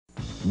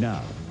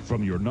Now,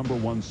 from your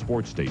 #1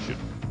 sports station,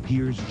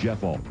 here's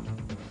Jeff Alt.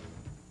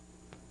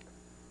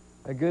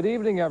 Good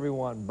evening,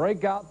 everyone.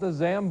 Break out the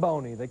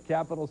Zamboni, the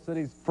capital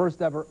city's first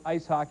ever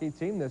ice hockey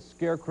team. The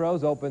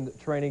Scarecrows opened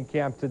training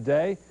camp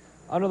today.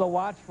 Under the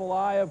watchful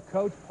eye of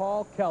Coach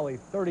Paul Kelly,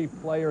 30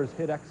 players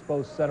hit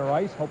Expo Center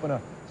ice, hoping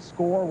to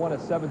score one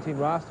of 17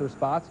 roster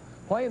spots.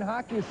 Playing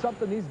hockey is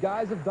something these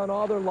guys have done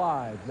all their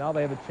lives. Now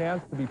they have a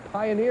chance to be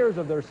pioneers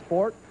of their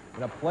sport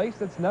in a place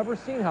that's never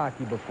seen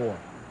hockey before.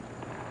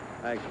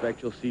 I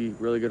expect you'll see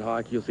really good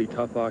hockey, you'll see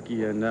tough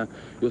hockey, and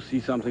you'll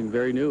see something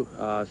very new,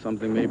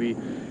 something maybe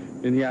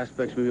in the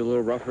aspects maybe a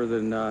little rougher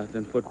than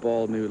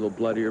football, maybe a little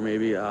bloodier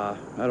maybe. I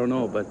don't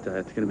know, but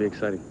it's going to be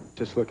exciting.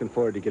 Just looking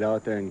forward to get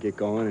out there and get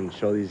going and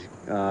show these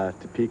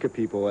Topeka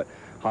people what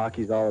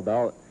hockey's all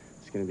about.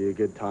 It's going to be a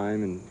good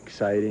time and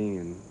exciting,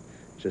 and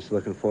just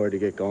looking forward to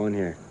get going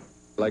here.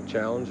 I like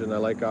challenge and I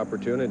like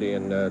opportunity,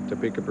 and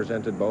Topeka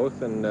presented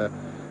both, and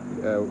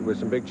with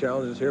some big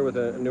challenges here with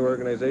a new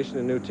organization,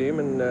 a new team,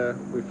 and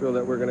we feel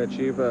that we're going to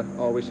achieve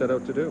all we set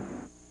out to do.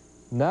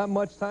 Not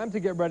much time to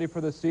get ready for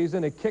the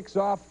season. It kicks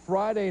off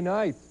Friday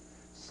night,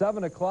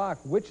 7 o'clock.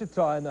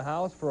 Wichita in the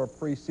house for a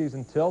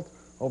preseason tilt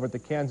over at the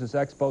Kansas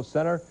Expo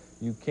Center.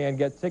 You can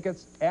get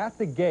tickets at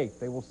the gate.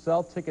 They will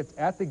sell tickets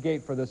at the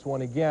gate for this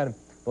one again.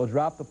 They'll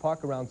drop the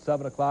puck around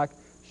 7 o'clock.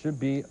 Should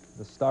be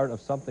the start of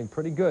something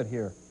pretty good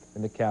here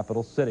in the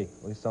capital city,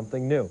 at least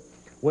something new.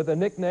 With a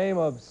nickname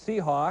of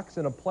Seahawks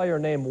and a player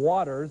named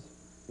Waters,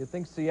 you'd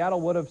think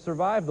Seattle would have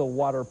survived the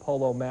water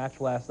polo match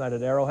last night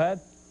at Arrowhead.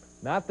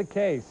 Not the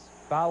case,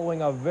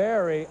 following a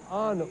very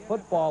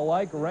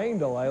un-football-like rain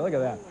delay. Look at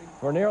that.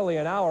 For nearly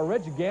an hour,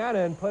 Rich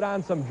Gannon put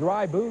on some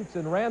dry boots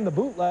and ran the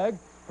bootleg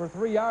for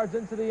 3 yards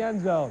into the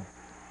end zone.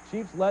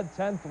 Chiefs led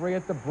 10-3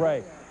 at the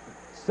break.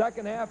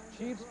 Second half,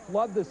 Chiefs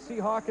flood the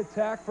Seahawk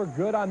attack for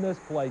good on this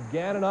play.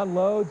 Gannon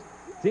unloads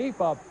deep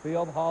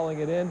upfield, hauling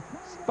it in.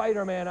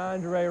 Spider-Man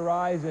Andre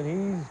Rise, and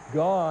he's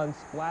gone,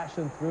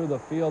 splashing through the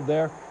field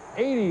there.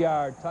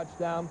 80-yard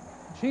touchdown.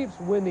 Chiefs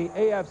win the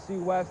AFC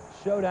West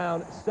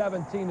showdown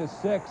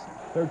 17-6.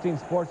 13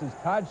 Sports'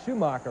 Todd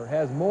Schumacher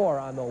has more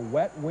on the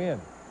wet win.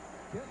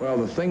 Well,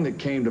 the thing that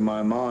came to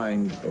my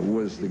mind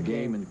was the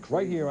game in Cleveland.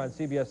 Right here on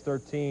CBS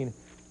 13,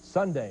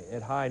 Sunday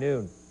at high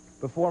noon.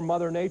 Before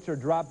Mother Nature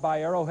dropped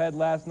by Arrowhead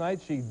last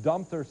night, she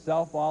dumped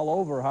herself all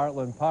over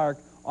Heartland Park.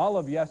 All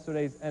of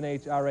yesterday's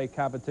NHRA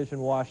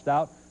competition washed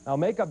out. Now,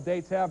 makeup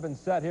dates have been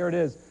set. Here it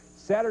is,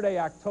 Saturday,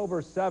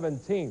 October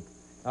 17th.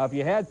 Now, if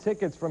you had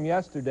tickets from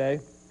yesterday,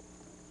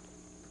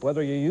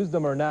 whether you used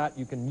them or not,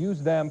 you can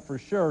use them for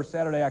sure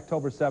Saturday,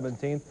 October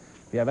 17th.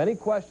 If you have any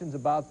questions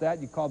about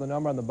that, you call the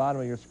number on the bottom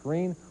of your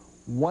screen,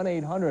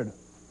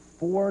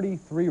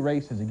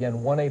 1-800-43-RACES. Again,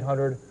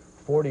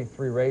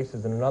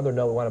 1-800-43-RACES. And another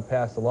note we want to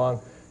pass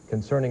along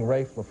concerning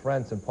Rafe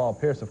LaFrentz and Paul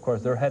Pierce. Of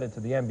course, they're headed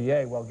to the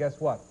NBA. Well, guess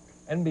what?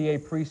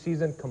 NBA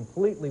preseason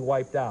completely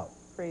wiped out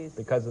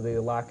because of the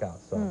lockout.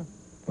 So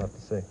we'll have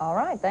to see. All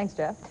right. Thanks,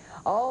 Jeff.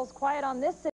 All's quiet on this.